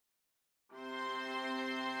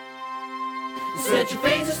Set your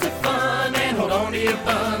faces to fun and hold on to your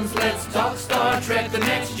buns. Let's talk Star Trek The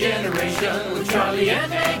Next Generation with Charlie and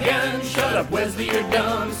Megan. Shut up, Wesley, you're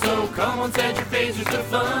dumb. So come on, set your faces to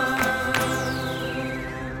fun.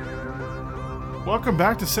 Welcome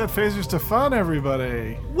back to Set Phasers to Fun,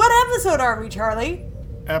 everybody. What episode are we, Charlie?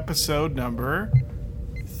 Episode number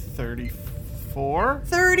 34?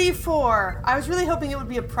 34. I was really hoping it would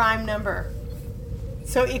be a prime number.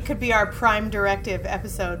 So it could be our prime directive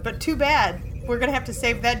episode. But too bad. We're going to have to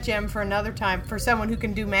save that gem for another time for someone who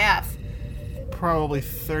can do math. Probably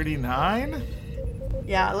 39?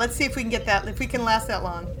 Yeah, let's see if we can get that, if we can last that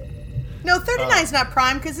long. No, 39 is not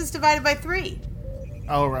prime because it's divided by 3.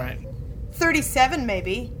 Oh, right. 37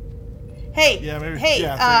 maybe. Hey, Yeah, maybe. hey,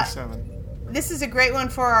 Yeah, 37. This is a great one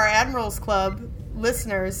for our Admirals Club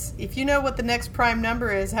listeners. If you know what the next prime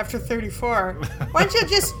number is after 34, why don't you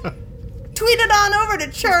just tweet it on over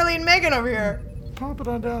to Charlie and Megan over here. Pop it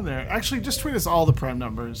on down there. Actually, just tweet us all the prime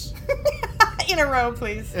numbers. In a row,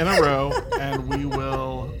 please. In a row, and we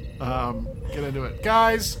will get into it.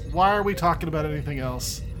 Guys, why are we talking about anything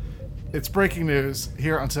else? It's breaking news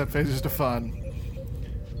here on Set Phasers to Fun.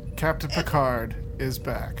 Captain Picard is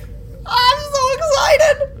back. I'm so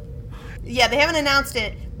excited! Yeah, they haven't announced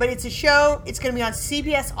it, but it's a show. It's going to be on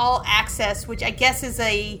CBS All Access, which I guess is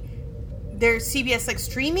their CBS like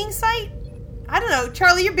streaming site? I don't know.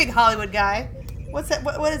 Charlie, you're a big Hollywood guy. What's that?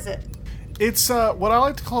 What is it? It's what I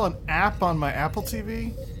like to call an app on my Apple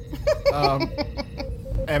TV.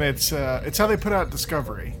 And it's how they put out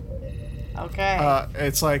Discovery. Okay.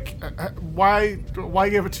 It's like, why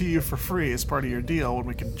give it to you for free as part of your deal when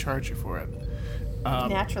we can charge you for it?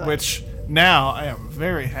 Naturally. Which now I am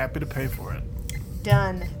very happy to pay for it.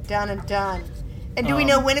 Done. And do we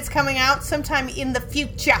know when it's coming out? Sometime in the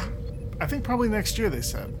future. I think probably next year, they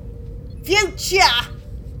said. Future!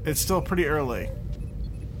 It's still pretty early.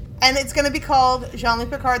 And it's going to be called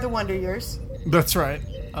Jean-Luc Picard: The Wonder Years. That's right.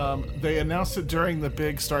 They announced it during the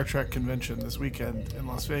big Star Trek convention this weekend in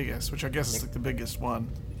Las Vegas, which I guess is like the biggest one.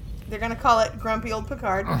 They're going to call it Grumpy Old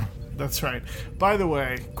Picard. That's right. By the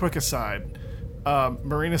way, quick aside,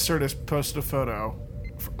 Marina Sirtis posted a photo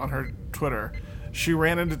on her Twitter. She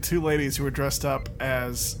ran into two ladies who were dressed up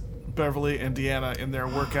as Beverly and Deanna in their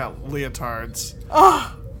workout leotards.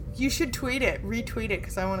 Oh, you should tweet it. Retweet it,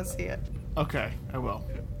 because I want to see it. Okay, I will.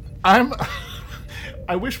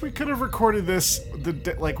 I wish we could have recorded this.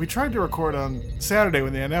 We tried to record on Saturday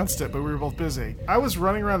when they announced it, but we were both busy. I was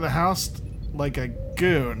running around the house like a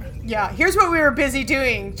goon. Yeah, here's what we were busy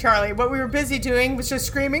doing, Charlie. What we were busy doing was just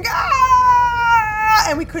screaming, "Ah!"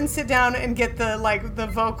 And we couldn't sit down and get the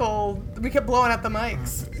vocal. We kept blowing up the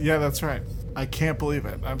mics. Yeah, that's right. I can't believe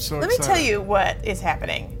it. I'm so excited. Let me tell you what is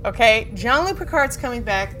happening, okay? Jean-Luc Picard's coming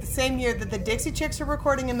back the same year that the Dixie Chicks are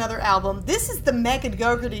recording another album. This is the Megan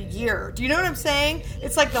Gogarty year. Do you know what I'm saying?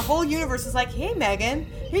 It's like the whole universe is like, hey, Megan,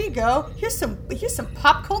 here you go. Here's some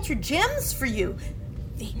pop culture gems for you.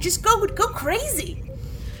 Just go crazy.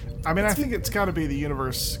 I mean, I think it's got to be the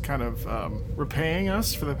universe kind of repaying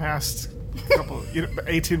us for the past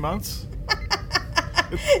 18 months.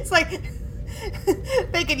 It's like...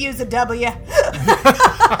 they could use a W.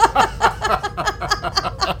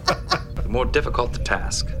 The more difficult the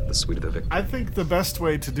task, the sweeter the victory. I think the best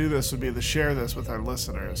way to do this would be to share this with our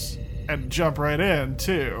listeners and jump right in,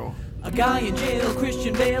 too. A guy in jail,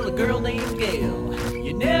 Christian Bale, a girl named Gail.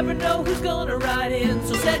 You never know who's gonna write in,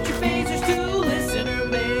 so set your phasers to listener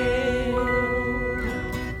mail.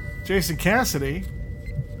 Jason Cassidy.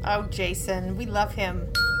 Oh, Jason. We love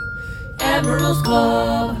him. Admirals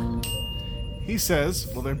Club. He says,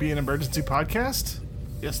 will there be an emergency podcast?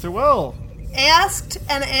 Yes, there will. Asked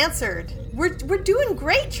and answered. We're doing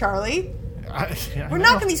great, Charlie. We're know.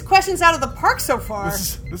 knocking these questions out of the park so far.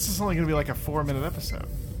 This is only going to be like a 4-minute episode.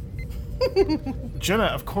 Jenna,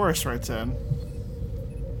 of course, writes in.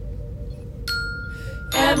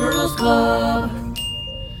 Admirals Club.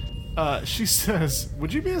 She says,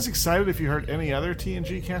 would you be as excited if you heard any other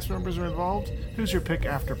TNG cast members are involved? Who's your pick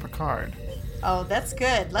after Picard? Oh, that's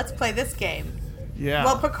good. Let's play this game. Yeah.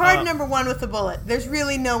 Well, Picard number one with the bullet. There's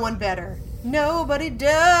really no one better. Nobody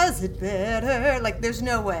does it better. Like, there's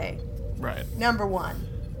no way. Right. Number one.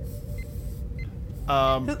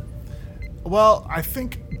 Well, I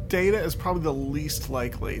think Data is probably the least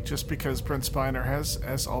likely, just because Brent Spiner has,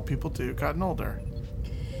 as all people do, gotten older.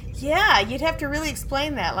 Yeah, you'd have to really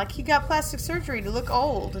explain that. Like, he got plastic surgery to look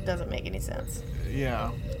old. It doesn't make any sense.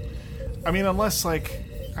 Yeah. I mean, unless, I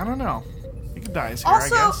don't know. He could die here,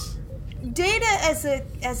 Also, I guess. Data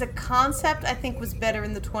as a concept, I think, was better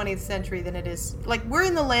in the 20th century than it is. Like, we're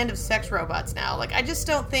in the land of sex robots now. Like, I just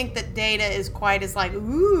don't think that Data is quite as,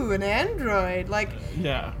 ooh, an android. Like,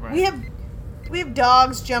 yeah, right. we have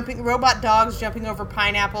robot dogs jumping over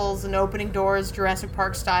pineapples and opening doors Jurassic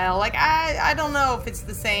Park style. Like, I don't know if it's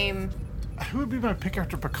the same. Who would be my pick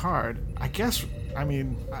after Picard? I guess, I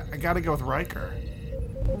gotta go with Riker.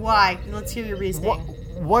 Why? Let's hear your reasoning.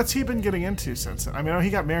 What's he been getting into since then? I know he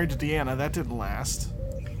got married to Deanna. That didn't last.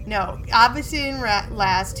 No, obviously didn't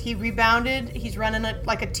last. He rebounded. He's running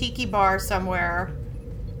a tiki bar somewhere.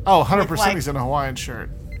 Oh, 100% he's in a Hawaiian shirt.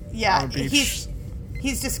 Yeah, on a beach.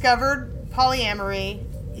 He's discovered polyamory.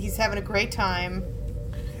 He's having a great time.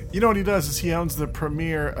 You know what he does is he owns the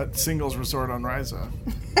premier singles resort on Risa.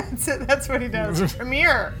 That's what he does.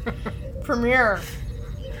 Premier.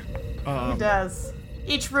 He does.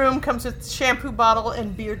 Each room comes with shampoo bottle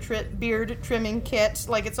and beard trimming kit.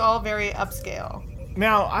 Like, it's all very upscale.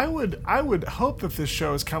 Now, I would hope that this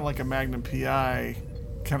show is kind of like a Magnum PI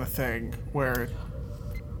kind of thing, where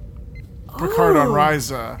Picard on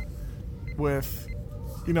Risa with,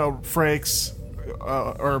 Frakes,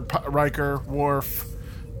 or Riker, Worf,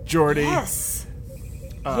 Geordi. Yes.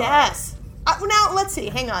 Yes. Now, let's see.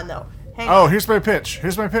 Hang on, though. Here's my pitch.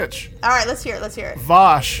 All right, let's hear it.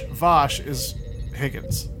 Vosh is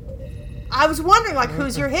Higgins. I was wondering,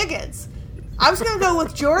 who's your Higgins? I was going to go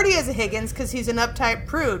with Geordi as a Higgins because he's an uptight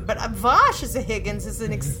prude, but Vosh as a Higgins is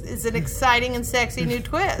an exciting and sexy new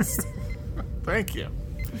twist. Thank you.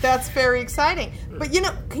 That's very exciting. But,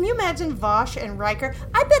 can you imagine Vosh and Riker?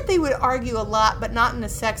 I bet they would argue a lot, but not in a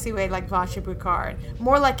sexy way like Vosh and Picard.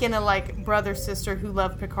 More like in a, brother-sister who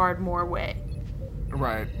love Picard more way.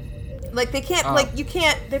 Right. Like, they can't,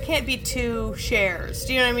 there can't be two shares.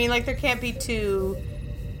 Do you know what I mean? Like, there can't be two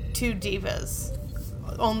divas.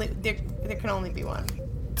 There can only be one.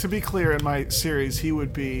 To be clear, in my series, he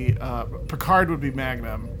would be, Picard would be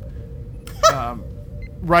Magnum.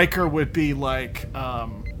 Riker would be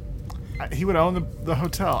he would own the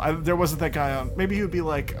hotel. There wasn't that guy on. Maybe he would be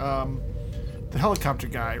the helicopter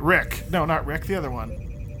guy. Rick. No, not Rick, the other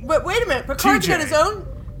one. But wait a minute. Picard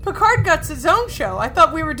got his own show. I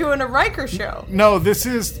thought we were doing a Riker show. No, this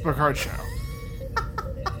is Picard's show.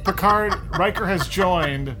 Riker has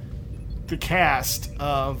joined the cast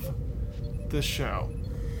of this show.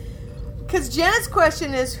 Because Janet's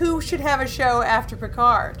question is, who should have a show after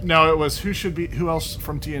Picard? No, it was who else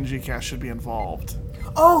from TNG cast should be involved.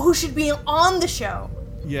 Oh, who should be on the show?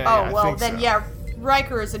 Yeah. Oh, well, then, yeah,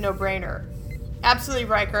 Riker is a no-brainer. Absolutely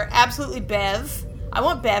Riker. Absolutely Bev. I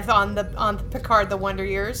want Bev on Picard the Wonder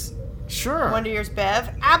Years. Sure. Wonder Years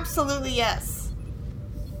Bev. Absolutely yes.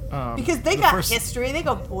 Because they got history. They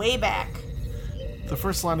go way back. The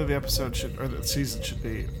first line of the episode the season should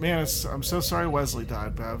be, man, I'm so sorry Wesley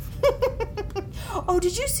died, Bev. Oh,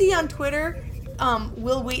 did you see on Twitter,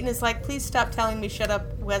 Will Wheaton is like, please stop telling me shut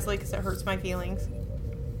up, Wesley, because it hurts my feelings.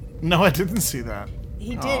 No, I didn't see that.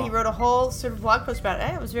 He did. He wrote a whole sort of blog post about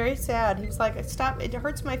it. It was very sad. He was like, stop, it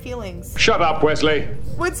hurts my feelings. Shut up, Wesley.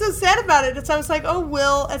 What's so sad about it is I was like, oh,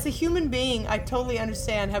 Will, as a human being, I totally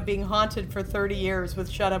understand how being haunted for 30 years with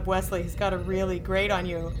Shut Up Wesley has got to really grate on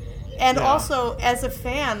you. And also, as a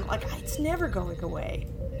fan, it's never going away.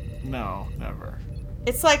 No, never.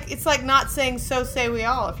 It's like not saying "So Say We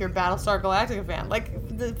All" if you're a Battlestar Galactica fan.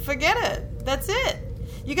 Forget it. That's it.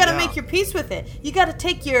 You got to make your peace with it. You got to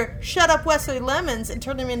take your "Shut Up Wesley" lemons and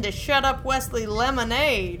turn them into "Shut Up Wesley"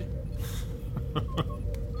 lemonade.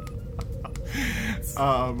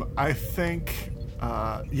 I think,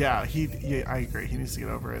 I agree. He needs to get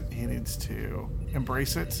over it. He needs to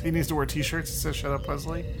embrace it. He needs to wear T-shirts that says "Shut Up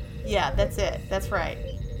Wesley." Yeah, that's it. That's right.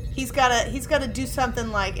 He's gotta do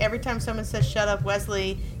something like every time someone says "Shut Up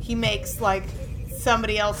Wesley," he makes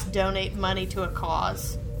somebody else donate money to a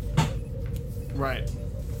cause. Right.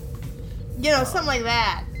 Something like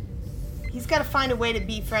that. He's got to find a way to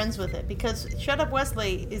be friends with it because Shut Up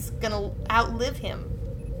Wesley is gonna outlive him.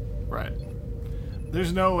 Right.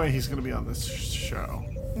 There's no way he's gonna be on this show.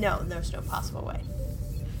 No, there's no possible way.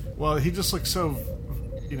 Well, he just looks so,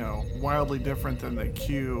 wildly different than the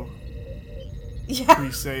Q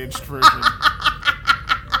presaged version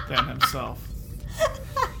than himself.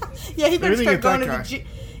 Yeah, he better start going to the gym.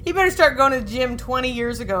 He better start going to the gym 20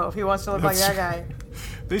 years ago if he wants to look like that guy.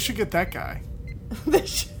 They should get that guy.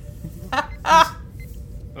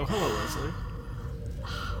 Oh, hello, Leslie.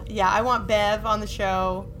 Yeah, I want Bev on the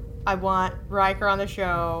show. I want Riker on the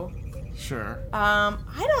show. Sure. I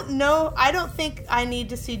don't know. I don't think I need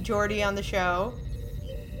to see Geordi on the show.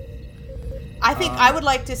 I think I would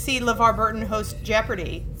like to see LeVar Burton host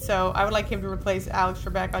Jeopardy. So I would like him to replace Alex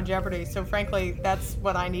Trebek on Jeopardy. So frankly, that's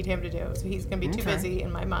what I need him to do. So he's going to be too busy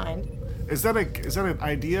in my mind. Is that an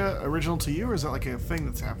idea original to you, or is that like a thing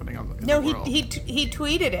that's happening in No, the world? he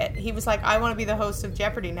tweeted it. He was like, I want to be the host of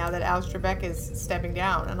Jeopardy now that Alex Trebek is stepping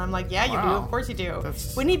down. And I'm like, yeah, you do. Wow. Of course you do.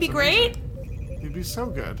 That's Wouldn't he be great? amazing. He'd be so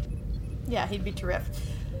good. Yeah, he'd be terrific.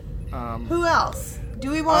 Who else? Do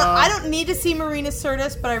we want... I don't need to see Marina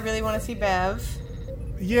Sirtis, but I really want to see Bev.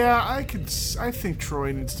 Yeah, I think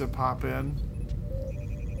Troy needs to pop in.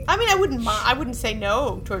 I mean, I wouldn't say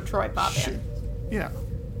no to a Troy pop in. Yeah.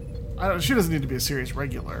 She doesn't need to be a serious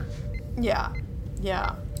regular. Yeah.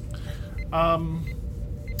 Yeah. Um,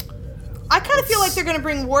 I kind of feel like they're going to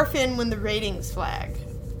bring Worf in when the ratings flag.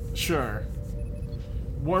 Sure.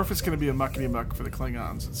 Worf is going to be a muckety-muck for the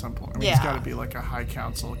Klingons at some point. I mean, Yeah. he's got to be like a High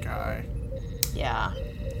Council guy. Yeah.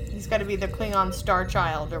 He's got to be the Klingon star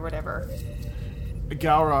child or whatever.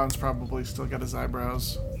 Gowron's probably still got his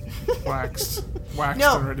eyebrows waxed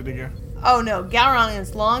No. and ready to go. Oh no, Gowron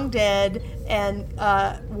is long dead, and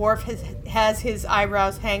Worf has his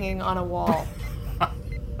eyebrows hanging on a wall. Oh,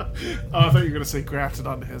 I thought you were going to say grafted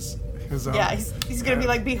onto his own. Yeah, he's going to be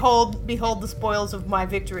like, behold the spoils of my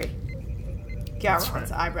victory.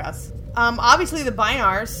 Gowron's right. eyebrows. Obviously the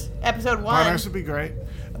Bynars, episode 1. Bynars would be great.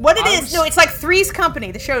 What it is? No, it's like Three's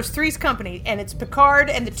Company. The show's Three's Company, and it's Picard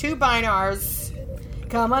and the two Bynars.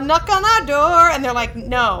 Come on, knock on our door, and they're like,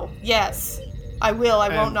 no, yes, I will. I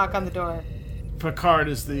won't knock on the door. Picard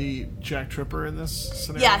is the Jack Tripper in this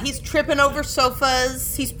scenario. Yeah, he's tripping over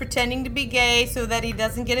sofas. He's pretending to be gay so that he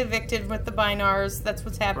doesn't get evicted with the Bynars. That's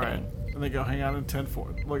what's happening. Right. And they go hang out in 10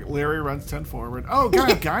 forward. Like Larry runs 10 forward. Oh,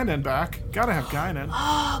 gotta have Guinan back. Gotta have Guinan.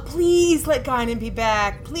 Oh, please let Guinan be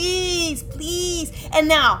back. Please, please. And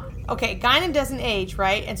now, okay, Guinan doesn't age,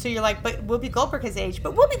 right? And so you're like, but Whoopi Goldberg has aged.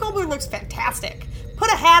 But Whoopi Goldberg looks fantastic.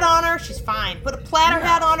 Put a hat on her, she's fine. Put a platter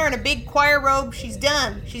hat on her and a big choir robe, she's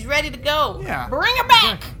done. She's ready to go. Yeah. Bring her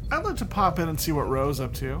back. I'd love to pop in and see what Ro's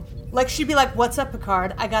up to. Like, she'd be like, what's up,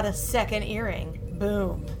 Picard? I got a second earring.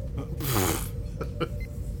 Boom.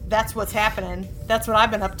 That's what's happening. That's what I've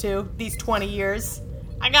been up to these 20 years.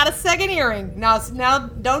 I got a second earring. Now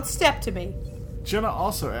don't step to me. Jenna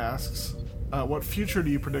also asks, what future do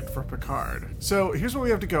you predict for Picard? So here's what we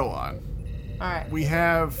have to go on. All right. We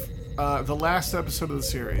have the last episode of the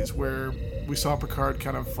series where we saw Picard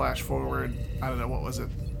kind of flash forward, I don't know, what was it,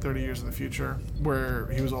 30 years in the future, where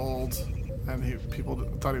he was old and people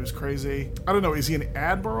thought he was crazy. I don't know, is he an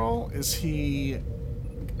admiral? Is he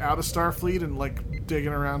out of Starfleet and like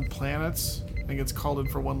digging around planets and gets called in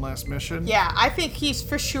for one last mission? Yeah, I think he's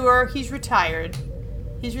retired.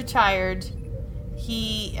 He's retired.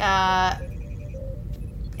 He,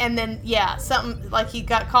 and then, yeah, something like he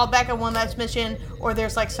got called back on one last mission, or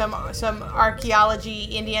there's like some archaeology,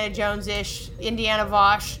 Indiana Jones-ish, Indiana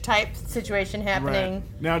Vosh type situation happening.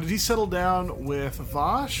 Right. Now, did he settle down with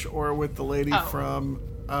Vosh or with the lady from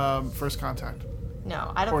First Contact?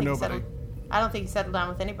 No, I don't think I don't think he settled down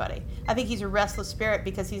with anybody. I think he's a restless spirit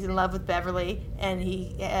because he's in love with Beverly and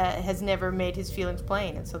he has never made his feelings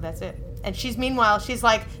plain, and so that's it. And meanwhile, she's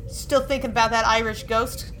like still thinking about that Irish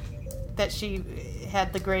ghost that she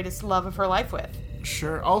had the greatest love of her life with.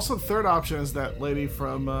 Sure. Also, the third option is that lady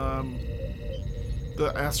from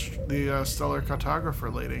the stellar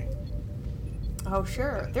cartographer lady. Oh,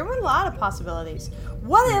 sure. There were a lot of possibilities.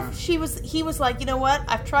 What if he was like, you know what?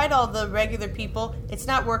 I've tried all the regular people. It's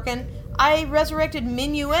not working. I resurrected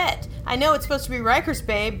Minuet. I know it's supposed to be Riker's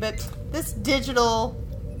babe, but this digital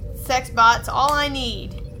sex bot's all I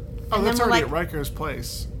need. Oh, that's already at Riker's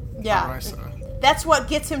place. Yeah. That's what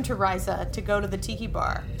gets him to Risa, to go to the tiki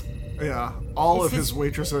bar. Yeah. All of his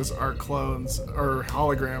waitresses are clones or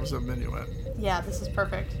holograms of Minuet. Yeah, this is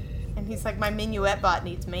perfect. And he's like, my Minuet bot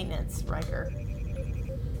needs maintenance, Riker.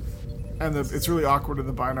 And it's really awkward when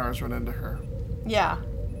the Bynars run into her. Yeah,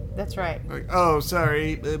 that's right. Like, oh,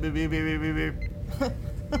 sorry. Beep, beep, beep, beep, beep, beep.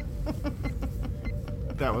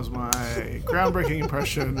 That was my groundbreaking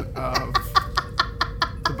impression of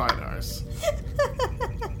the Bynars.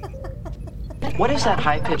 What is that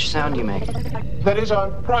high-pitched sound you make? That is our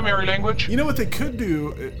primary language. You know what they could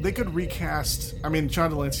do? They could recast... I mean,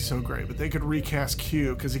 John Delancey's so great, but they could recast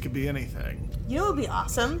Q because he could be anything. You know what would be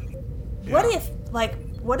awesome? Yeah.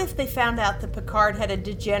 What if they found out that Picard had a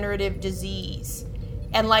degenerative disease?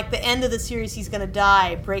 And, like, the end of the series, he's going to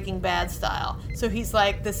die Breaking Bad style. So he's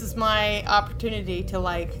like, this is my opportunity to,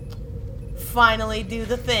 like, finally do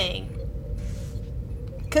the thing.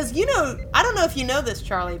 Because, you know, I don't know if you know this,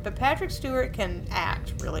 Charlie, but Patrick Stewart can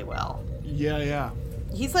act really well. Yeah.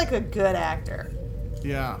 He's, like, a good actor.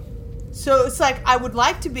 Yeah. So it's like, I would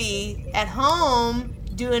like to be at home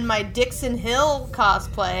doing my Dixon Hill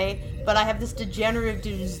cosplay, but I have this degenerative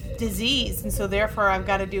disease, and so therefore I've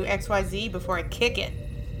got to do XYZ before I kick it.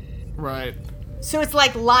 Right. So it's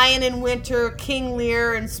like Lion in winter, King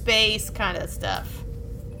Lear in space kind of stuff.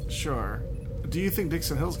 Sure. Do you think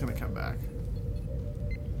Dixon Hill's going to come back?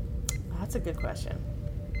 That's a good question.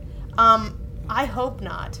 I hope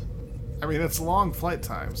not. I mean, it's long flight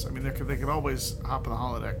times. I mean, they could always hop in the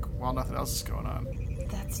holodeck while nothing else is going on.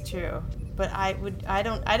 That's true. But I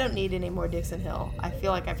don't need any more Dixon Hill. I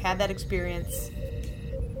feel like I've had that experience.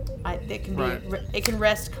 It can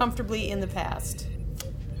rest comfortably in the past.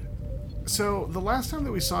 So the last time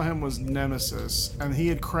that we saw him was Nemesis, and he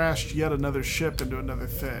had crashed yet another ship into another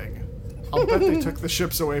thing. I'll bet they took the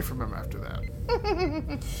ships away from him after that.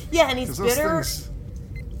 Yeah, and he's bitter. Things...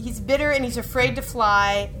 He's bitter and he's afraid to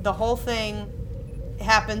fly. The whole thing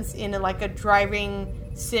happens in a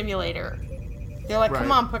driving simulator. They're like,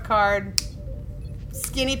 come on, Picard.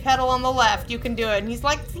 Skinny pedal on the left. You can do it. And he's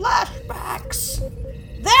like, flashbacks.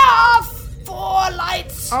 There are 4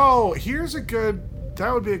 lights. Oh,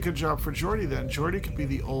 that would be a good job for Geordi then. Geordi could be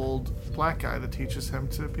the old black guy that teaches him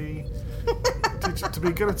to be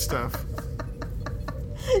good at stuff.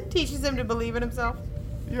 Teaches him to believe in himself.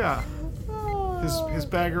 Yeah. His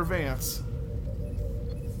Bagger Vance.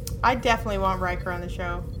 I definitely want Riker on the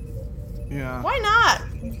show. Yeah. Why not?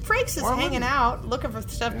 Frakes is hanging out, looking for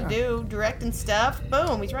stuff to do, directing stuff.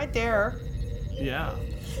 Boom, he's right there. Yeah.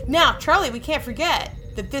 Now, Charlie, we can't forget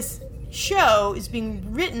that this show is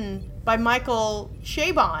being written by Michael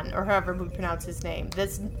Chabon, or however we pronounce his name.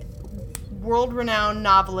 This world-renowned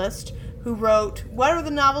novelist who wrote... What are the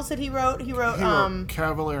novels that he wrote? He wrote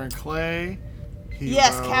Cavalier and Clay.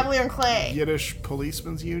 Cavalier and Clay. Yiddish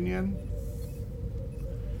Policeman's Union.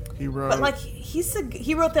 He wrote... But,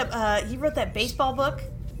 he wrote that baseball book.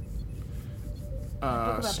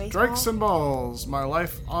 Strikes and Balls, My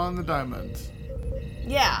Life on the Diamond.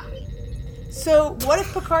 Yeah. So, what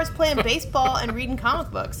if Picard's playing baseball and reading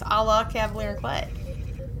comic books, a la Cavalier and Clay?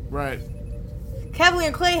 Right. Cavalier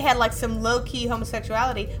and Clay had, some low-key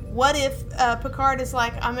homosexuality. What if Picard is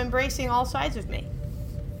like, I'm embracing all sides of me?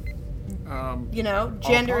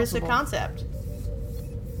 Gender is a concept.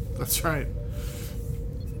 That's right.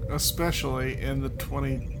 Especially in the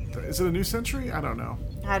Is it a new century? I don't know.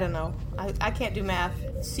 I can't do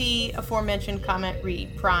math. See aforementioned comment,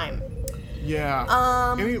 read, Prime.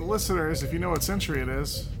 Yeah. Any listeners, if you know what century it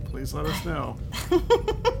is, please let us know.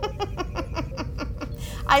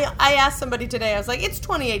 I asked somebody today, I was like, it's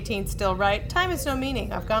 2018 still, right? Time has no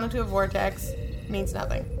meaning. I've gone into a vortex. Means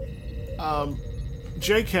nothing.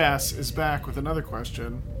 JCass is back with another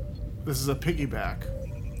question. This is a piggyback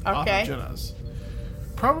off of Jenna's.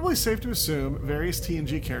 Probably safe to assume various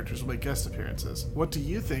TNG characters will make guest appearances. What do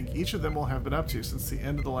you think each of them will have been up to since the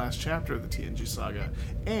end of the last chapter of the TNG saga?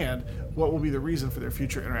 And what will be the reason for their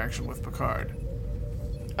future interaction with Picard?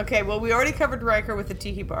 Okay, well, we already covered Riker with the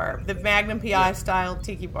Tiki Bar, the Magnum PI style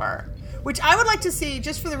Tiki Bar, which I would like to see,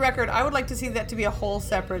 just for the record, I would like to see that to be a whole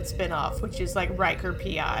separate spin-off, which is like Riker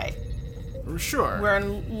PI. Sure.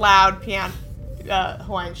 Wearing loud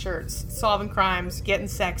Hawaiian shirts, solving crimes, getting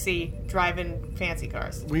sexy, driving fancy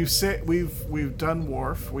cars. We've done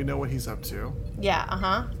Worf. We know what he's up to.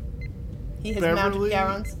 Yeah, He has mounted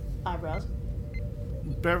Garon's eyebrows.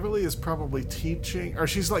 Beverly is probably teaching, or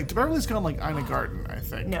Beverly's gone like Ina Garten, I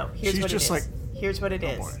think. No, here's what it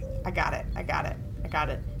is. Boy. I got it.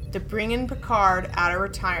 To bring in Picard out of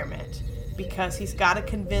retirement because he's got to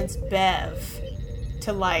convince Bev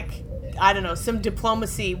to some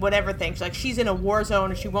diplomacy, whatever thing. She's in a war zone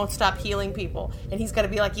and she won't stop healing people. And he's got to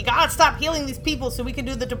be like, you got to stop healing these people so we can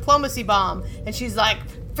do the diplomacy bomb. And she's like,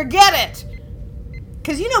 forget it.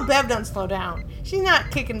 Because Bev doesn't slow down. She's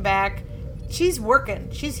not kicking back. She's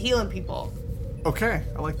working. She's healing people. Okay,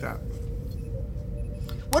 I like that.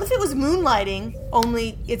 What if it was moonlighting,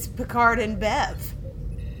 only it's Picard and Bev?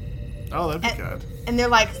 Oh, that'd be good. And they're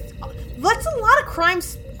like, that's a lot of crime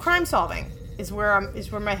solving. Is where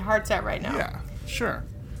my heart's at right now. Yeah, sure.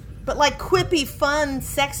 But quippy, fun,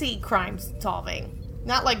 sexy crime solving,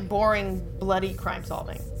 not boring, bloody crime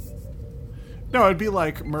solving. No, it'd be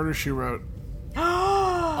like Murder, She Wrote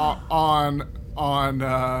on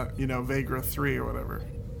Vagra 3 or whatever.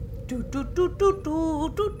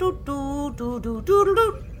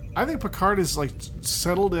 I think Picard is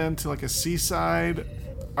settled into a seaside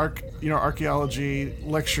archaeology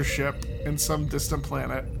lecture ship in some distant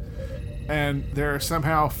planet. And there are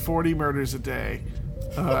somehow 40 murders a day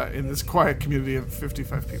in this quiet community of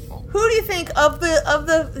 55 people. Who do you think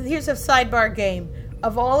here's a sidebar game,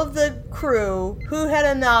 of all of the crew, who had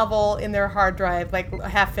a novel in their hard drive, a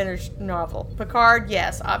half-finished novel? Picard,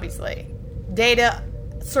 yes, obviously. Data,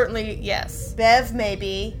 certainly, yes. Bev,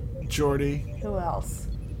 maybe. Geordi. Who else?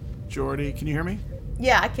 Geordi, can you hear me?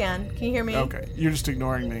 Yeah, I can. Can you hear me? Okay, you're just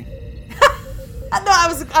ignoring me.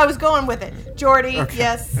 I was going with it. Geordi, Okay.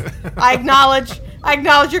 yes. I acknowledge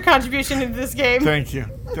your contribution into this game. Thank you.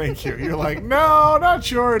 You're like, no, not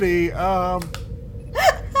Jordy.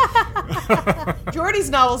 Geordi's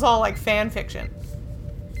novel's all like fan fiction.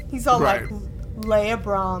 He's all Right. like, Leia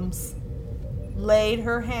Brahms laid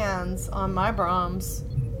her hands on my Brahms.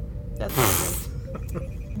 That's what it is.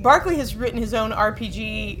 Barkley has written his own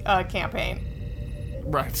RPG campaign.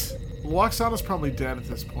 Right. Loxana's probably dead at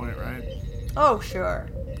this point, right? Oh, sure.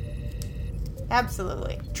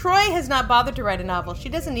 Absolutely. Troy has not bothered to write a novel. She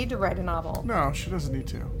doesn't need to write a novel. No, she doesn't need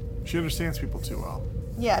to. She understands people too well.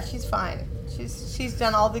 Yeah, she's fine. She's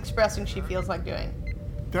done all the expressing she feels like doing.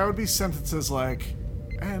 That would be sentences like,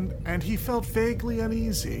 and he felt vaguely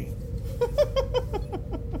uneasy.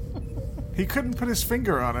 He couldn't put his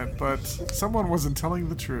finger on it, but someone wasn't telling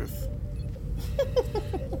the truth.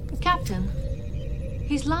 Captain,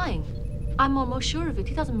 he's lying. I'm almost sure of it.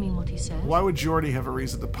 He doesn't mean what he says. Why would Geordi have a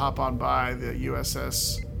reason to pop on by the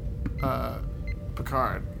USS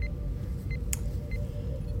Picard?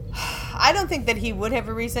 I don't think that he would have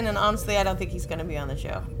a reason, and honestly, I don't think he's going to be on the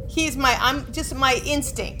show. I'm just my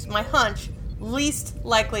instinct, my hunch, least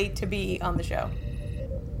likely to be on the show.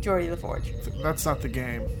 Geordi LaForge. That's not the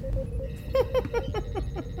game.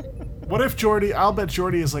 What if Geordi? I'll bet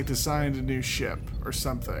Geordi is like designed a new ship or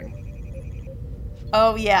something.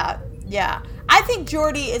 Oh yeah. I think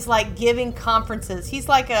Geordi is like giving conferences. He's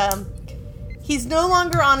like he's no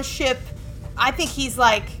longer on a ship. I think he's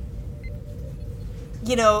like,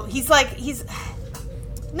 he's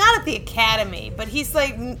not at the academy, but he's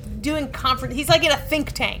like doing conference. He's like in a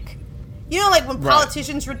think tank. You know, like when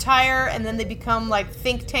politicians retire and then they become like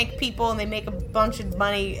think tank people and they make a bunch of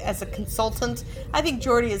money as a consultant. I think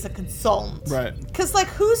Geordi is a consultant. Right. Because, like,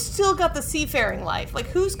 who's still got the seafaring life? Like,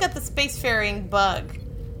 who's got the spacefaring bug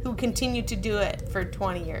who continued to do it for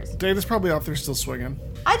 20 years? Data's probably out there still swinging.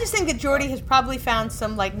 I just think that Geordi has probably found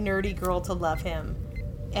some, like, nerdy girl to love him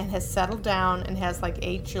and has settled down and has, like,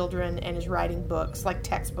 8 children and is writing books, like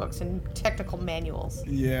textbooks and technical manuals.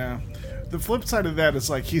 Yeah. The flip side of that is,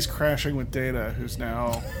 like, he's crashing with Data, who's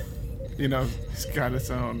now, he's got his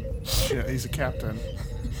own shit. He's a captain.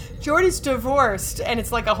 Geordi's divorced, and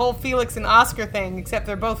it's like a whole Felix and Oscar thing, except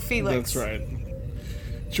they're both Felix. That's right.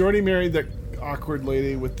 Geordi married that awkward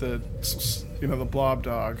lady with the blob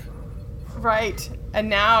dog. Right.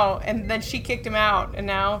 And then she kicked him out, and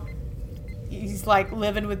now he's like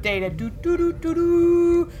living with Data.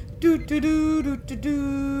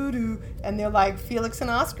 And they're like Felix and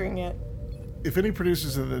Oscaring it. If any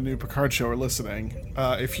producers of the new Picard show are listening,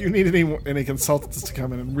 if you need any consultants to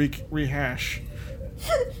come in and rehash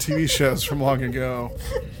TV shows from long ago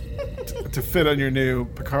to fit on your new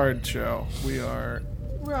Picard show, we're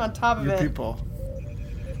on top of your it. people.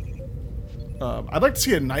 I'd like to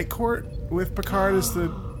see a Night Court with Picard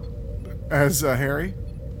as Harry.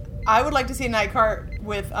 I would like to see a Night Court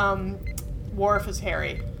with Worf as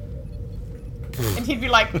Harry, and he'd be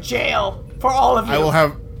like, jail for all of you.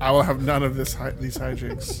 I will have none of these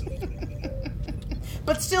hijinks.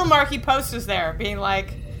 But still, Marky Post is there, being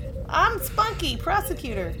like, I'm Spunky,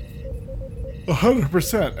 prosecutor.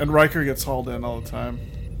 100%. And Riker gets hauled in all the time.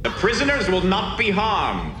 The prisoners will not be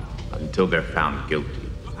harmed until they're found guilty.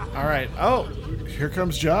 All right. Oh, here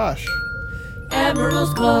comes Josh.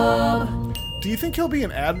 Admiral's Club. Do you think he'll be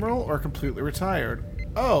an admiral or completely retired?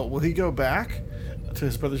 Oh, will he go back to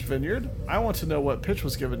his brother's vineyard? I want to know what pitch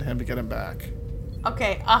was given to him to get him back.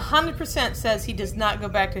 Okay, 100% says he does not go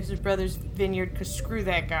back to his brother's vineyard because screw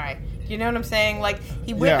that guy. You know what I'm saying? Like,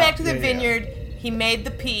 he went back to the vineyard, he made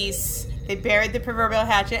the peace, they buried the proverbial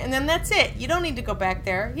hatchet, and then that's it. You don't need to go back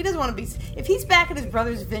there. He doesn't want to be... If he's back at his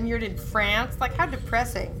brother's vineyard in France, like, how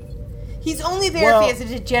depressing. He's only there if he has a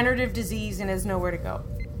degenerative disease and has nowhere to go.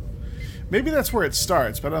 Maybe that's where it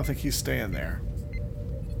starts, but I don't think he's staying there.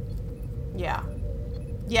 Yeah.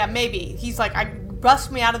 Yeah, maybe. He's like,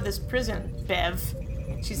 bust me out of this prison, Bev.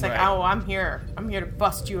 She's like, oh, I'm here. I'm here to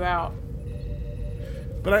bust you out.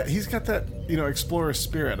 But he's got that, explorer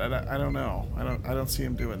spirit. I don't know. I don't see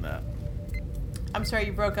him doing that. I'm sorry,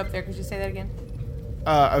 you broke up there. Could you say that again?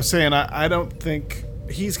 I was saying, I don't think...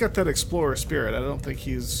 He's got that explorer spirit. I don't think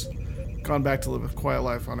he's gone back to live a quiet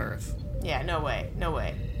life on Earth. Yeah, no way. No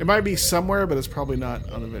way. It might be somewhere, but it's probably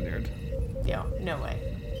not on the vineyard. Yeah, no way.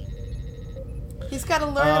 He's got to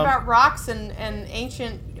learn about rocks and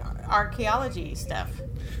ancient archaeology stuff.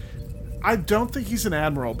 I don't think he's an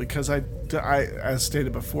admiral because I, as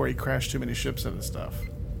stated before, he crashed too many ships and stuff.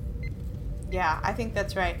 Yeah, I think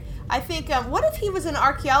that's right. I think, what if he was an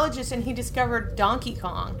archaeologist and he discovered Donkey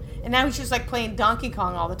Kong? And now he's just like playing Donkey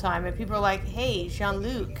Kong all the time. And people are like, hey,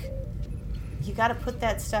 Jean-Luc, you got to put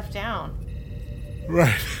that stuff down.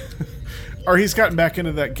 Right. Or he's gotten back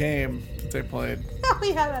into that game that they played. Oh,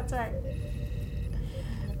 yeah, that's right.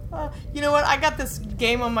 You know what? I got this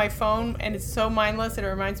game on my phone, and it's so mindless, and it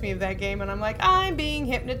reminds me of that game, and I'm like, I'm being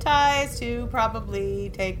hypnotized to probably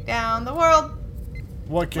take down the world.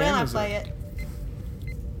 What game when I is play it?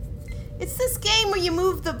 It's this game where you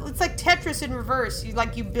move it's like Tetris in reverse. You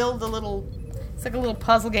build it's like a little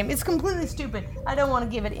puzzle game. It's completely stupid. I don't want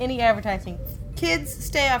to give it any advertising. Kids,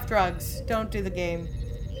 stay off drugs. Don't do the game.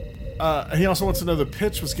 He also wants to know the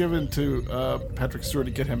pitch was given to Patrick Stewart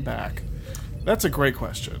to get him back. That's a great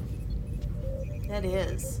question. That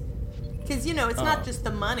is. Because, it's not just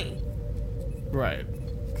the money. Right.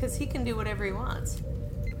 Because he can do whatever he wants.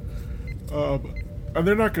 And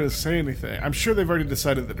they're not going to say anything. I'm sure they've already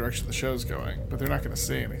decided the direction the show's going, but they're not going to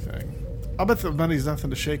say anything. I'll bet the money's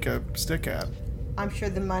nothing to shake a stick at. I'm sure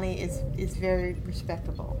the money is very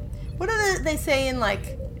respectable. What do they say in,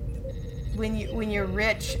 like, when you're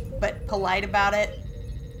rich but polite about it?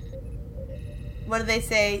 What do they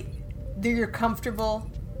say? You're comfortable.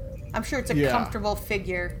 I'm sure it's a comfortable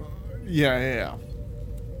figure. Yeah.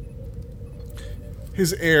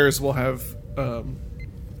 His heirs will have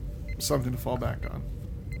something to fall back on.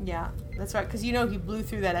 Yeah, that's right. Because he blew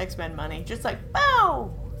through that X-Men money, just like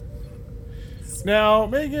bow. Now,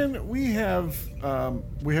 Megan, we have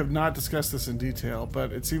not discussed this in detail,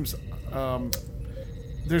 but it seems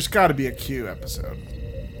there's got to be a Q episode.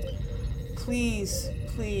 Please.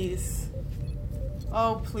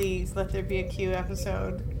 Oh, please, let there be a Q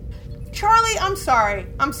episode. Charlie, I'm sorry.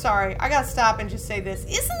 I gotta stop and just say this.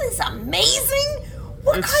 Isn't this amazing?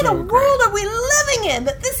 What kind of world are we living in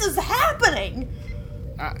that this is happening?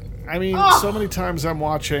 I mean, so many times I'm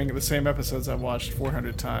watching the same episodes I've watched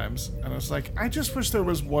 400 times, and I was like, I just wish there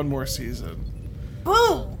was one more season.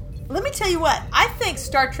 Boom! Let me tell you what. I think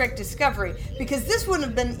Star Trek Discovery, because this wouldn't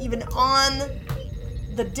have been even on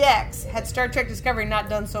the decks had Star Trek Discovery not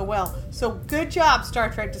done so well. So good job,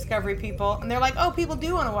 Star Trek Discovery people. And they're like, oh, people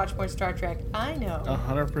do want to watch more Star Trek. I know.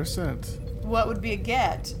 100%. What would be a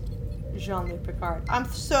get? Jean-Luc Picard. I'm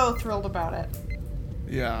so thrilled about it.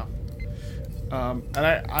 Yeah. And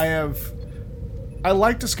I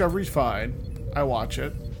like Discovery fine. I watch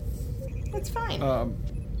it. It's fine.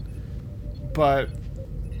 But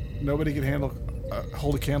nobody can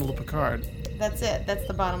hold a candle to Picard. That's it. That's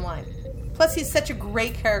the bottom line. Plus, he's such a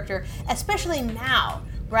great character, especially now,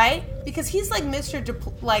 right? Because he's like Mr.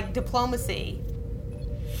 Diplomacy.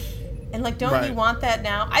 And don't you want that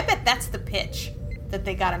now? I bet that's the pitch that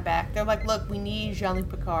they got him back. They're like, look, we need Jean-Luc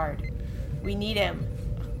Picard. We need him.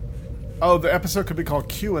 Oh, the episode could be called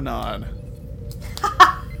QAnon.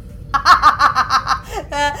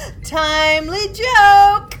 Timely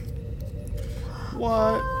joke.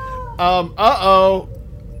 What? Uh-oh.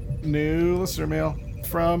 New listener mail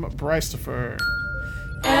from Brycefer.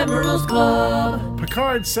 Admiral's Club.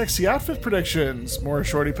 Picard's sexy outfit predictions. More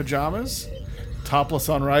shorty pajamas. Topless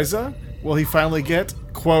on Risa. Will he finally get,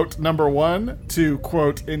 quote, number one to,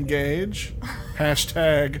 quote, engage?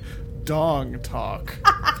 Hashtag dong talk.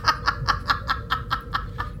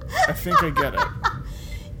 I think I get it.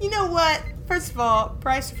 You know what? First of all,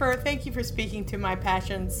 Brycefer, thank you for speaking to my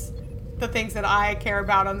passions. The things that I care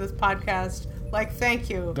about on this podcast. Thank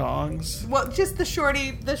you. Dongs? Well, just the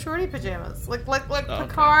shorty pajamas. Like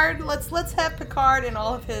Picard. Let's have Picard in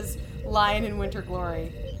all of his Lion in Winter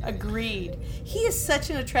glory. Agreed. He is such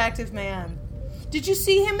an attractive man. Did you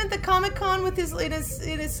see him at the Comic-Con with his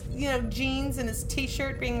jeans and his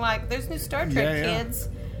t-shirt being like, there's new Star Trek, kids.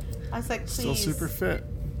 I was like, please. Still super fit.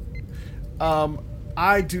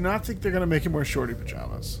 I do not think they're going to make him wear shorty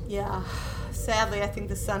pajamas. Yeah. Sadly, I think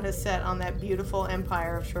the sun has set on that beautiful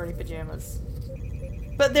empire of shorty pajamas.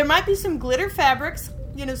 But there might be some glitter fabrics,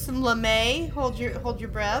 some lame, hold your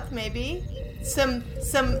breath, maybe. Some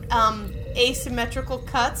asymmetrical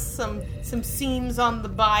cuts, some seams on the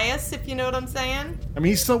bias, if you know what I'm saying. I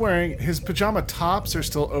mean, he's still wearing his pajama tops are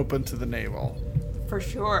still open to the navel. For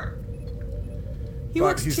sure. He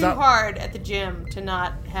works too hard at the gym to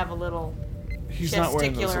not have a little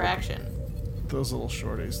testicular action. Those little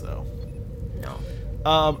shorties, though. No.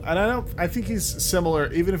 And I think he's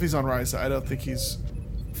similar, even if he's on Risa, I don't think he's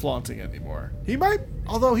flaunting anymore. He might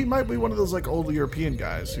be one of those old European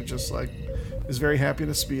guys who just is very happy in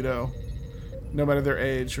a Speedo, no matter their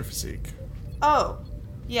age or physique. Oh,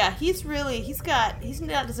 yeah, he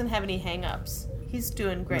doesn't have any hang-ups. He's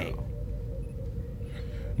doing great.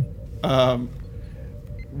 No.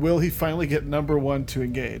 Will he finally get number one to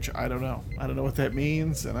engage? I don't know. I don't know what that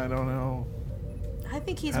means, and I don't know. I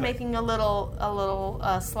think he's making a little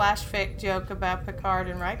slash fic joke about Picard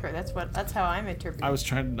and Riker. That's how I'm interpreting. I was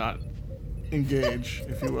trying to not engage,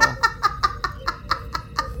 if you will.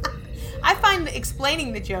 find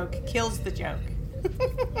explaining the joke kills the joke.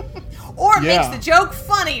 Or it makes the joke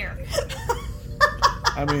funnier.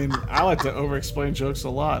 I mean, I like to over-explain jokes a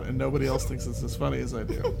lot, and nobody else thinks it's as funny as I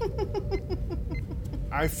do.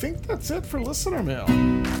 I think that's it for listener mail.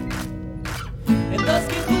 And thus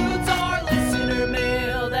concludes our listener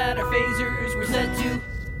mail that our phasers were sent to.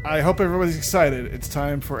 I hope everybody's excited. It's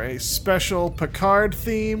time for a special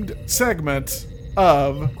Picard-themed segment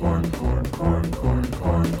of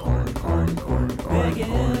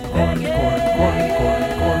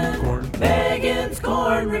Megan's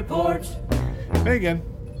Corn Report. Megan.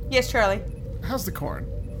 Yes, Charlie. How's the corn?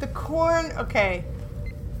 The corn, okay.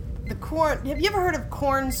 The corn, have you ever heard of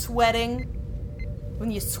corn sweating?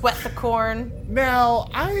 When you sweat the corn? Now,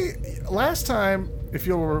 last time, if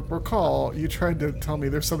you'll recall, you tried to tell me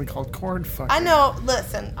there's something called corn fucking. I know,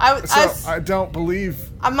 listen. I don't believe.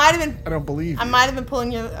 I might have been. I don't believe. I might have been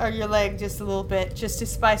pulling your leg just a little bit, just to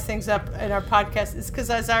spice things up in our podcast. It's because,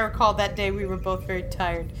 as I recall, that day we were both very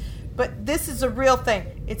tired. But this is a real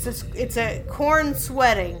thing. It's a corn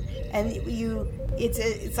sweating, and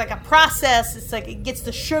it's like a process. It's like it gets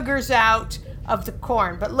the sugars out of the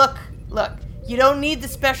corn. But look, you don't need the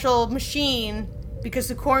special machine because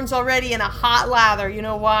the corn's already in a hot lather. You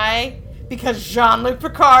know why? Because Jean-Luc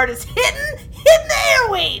Picard is hitting the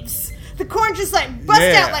airwaves. The corn just like bust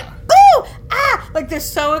out like boo ah, like they're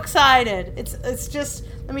so excited. It's just,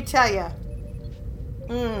 let me tell you.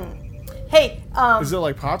 Hey, is it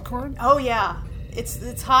like popcorn? Oh yeah,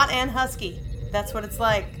 it's hot and husky. That's what it's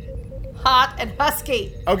like. Hot and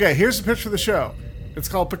husky. Okay, here's a picture of the show. It's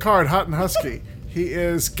called Picard, Hot and Husky. He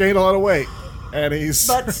is gained a lot of weight, and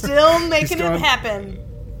but still making it happen.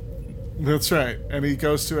 That's right, and he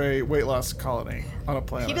goes to a weight loss colony on a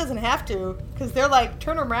planet. He doesn't have to, because they're like,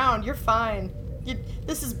 turn around, you're fine.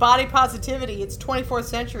 This is body positivity. It's 24th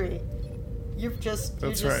century. You're just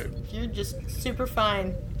super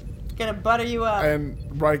fine. Gonna butter you up. And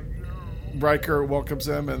Riker welcomes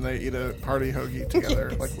him, and they eat a party hoagie together,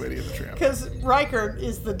 yes. Like Lady and the Tramp. Because Riker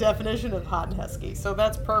is the definition of hot and husky, so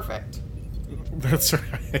that's perfect. That's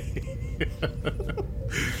right.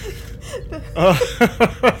 That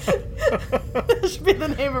should be the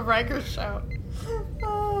name of Riker's show.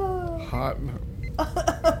 Hot.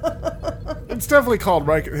 It's definitely called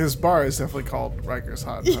Riker. His bar is definitely called Riker's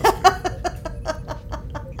Hot and Husky.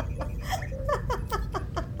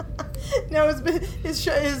 No, his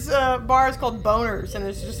bar is called Boners, and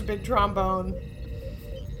it's just a big trombone.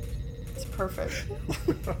 It's perfect.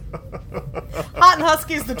 Hot and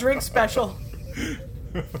Husky is the drink special.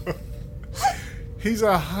 He's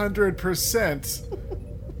 100%.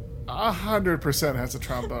 100% has a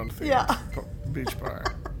trombone theme. Yeah. Beach bar.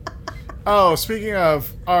 Oh, speaking of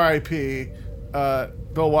R.I.P.,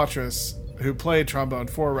 Bill Watrous, who played trombone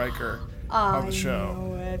for Riker on the show,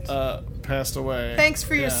 passed away. Thanks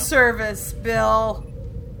for your service, Bill.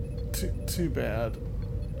 Too bad.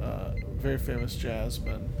 Very famous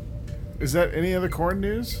jazzman. Is that any other corn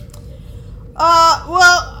news?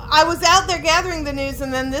 Well, I was out there gathering the news,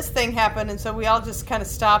 and then this thing happened, and so we all just kind of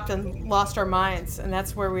stopped and lost our minds, and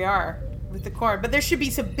that's where we are with the corn. But there should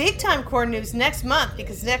be some big-time corn news next month,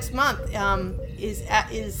 because next month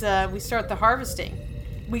is we start the harvesting.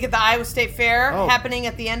 We get the Iowa State Fair happening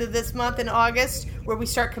at the end of this month in August, where we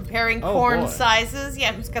start comparing corn sizes.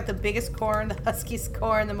 Yeah, who's got the biggest corn, the huskiest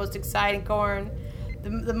corn, the most exciting corn,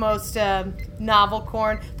 the most novel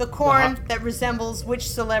corn, the corn that resembles which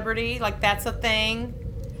celebrity, like that's a thing.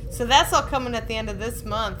 So that's all coming at the end of this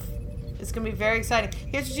month. It's going to be very exciting.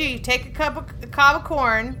 Here's what you take a cob of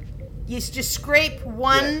corn, you just scrape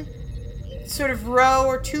one sort of row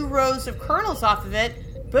or two rows of kernels off of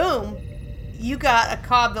it, boom, you got a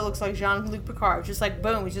cob that looks like Jean-Luc Picard. Just like,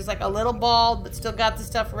 boom, it's just like a little bald, but still got the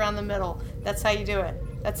stuff around the middle. That's how you do it.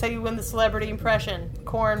 That's how you win the celebrity impression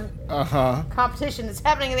corn competition that's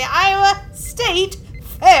happening in the Iowa State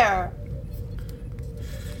Fair.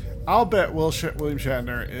 I'll bet William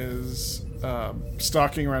Shatner is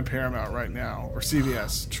stalking around Paramount right now, or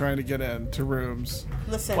CBS, trying to get into rooms.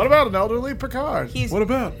 Listen. What about an elderly Picard? What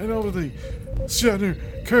about an elderly Shatner,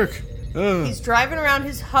 Kirk? He's driving around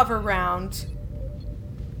his hover round,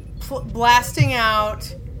 blasting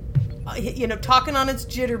out, talking on its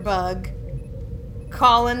jitterbug,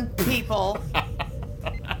 calling people,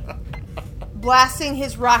 blasting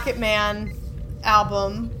his Rocket Man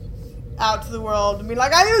album out to the world and be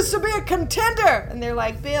like, I used to be a contender. And they're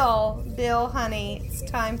like, Bill, honey, it's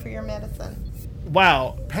time for your medicine.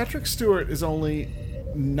 Wow. Patrick Stewart is only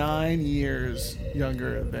 9 years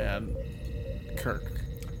younger than Kirk.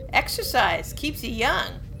 Exercise keeps you young.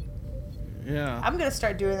 Yeah. I'm going to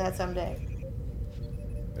start doing that someday.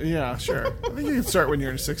 Yeah, sure. I think you can start when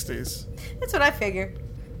you're in your 60s. That's what I figure.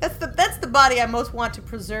 That's the body I most want to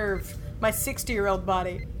preserve. My 60-year-old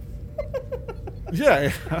body. Yeah,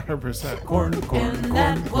 100%. Corn. And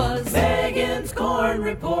that was Megan's Corn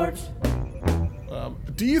Report.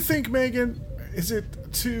 Do you think, Megan, is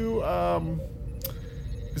it too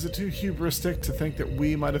hubristic to think that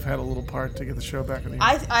we might have had a little part to get the show back in the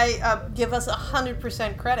air? I give us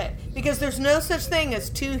 100% credit, because there's no such thing as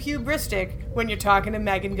too hubristic when you're talking to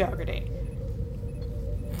Megan Gogarty.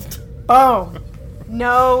 Boom.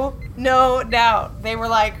 No doubt. They were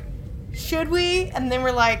like, should we? And then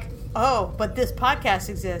we're like, oh, but this podcast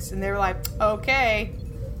exists. And they were like, okay,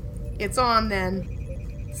 it's on then.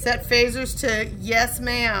 Set phasers to yes,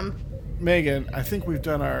 ma'am. Megan, I think we've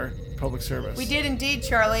done our public service. We did indeed,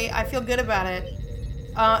 Charlie. I feel good about it.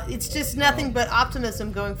 It's just nothing but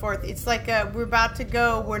optimism going forth. It's like we're about to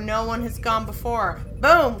go where no one has gone before.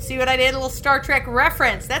 Boom. See what I did? A little Star Trek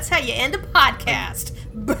reference. That's how you end a podcast.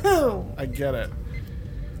 Boom. I get it.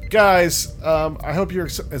 Guys, I hope you're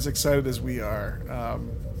as excited as we are.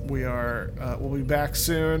 We'll be back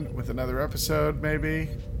soon with another episode, maybe.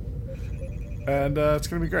 And it's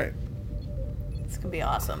going to be great. It's going to be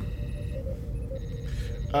awesome.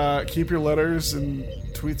 Keep your letters and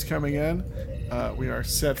tweets coming in. We are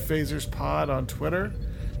Set Phasers Pod on Twitter.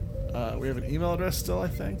 We have an email address still, I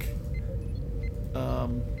think.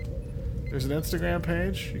 There's an Instagram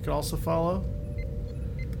page you can also follow.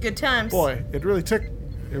 Good times. Boy, it really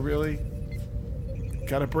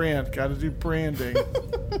got a brand. Got to do branding.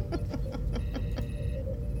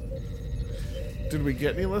 Did we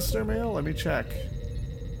get any listener mail? Let me check.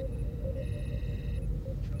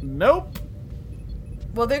 Nope.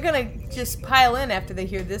 Well, they're going to just pile in after they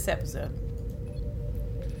hear this episode.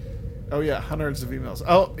 Oh, yeah, hundreds of emails.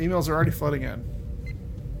 Oh, emails are already flooding in.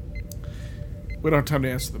 We don't have time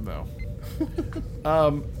to answer them, though.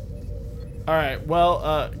 All right,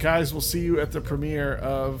 well, guys, we'll see you at the premiere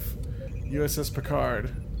of USS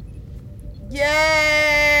Picard.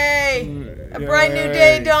 Yay! A bright new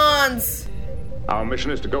day dawns. Our mission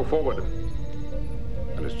is to go forward.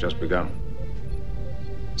 And it's just begun.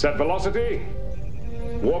 Set velocity.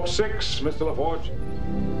 Warp 6, Mr. LaForge.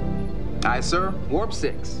 Aye, sir. Warp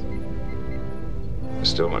 6. There's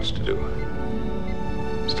still much to do.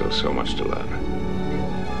 Still so much to learn.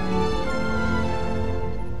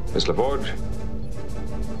 Miss LaForge,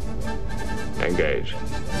 engage.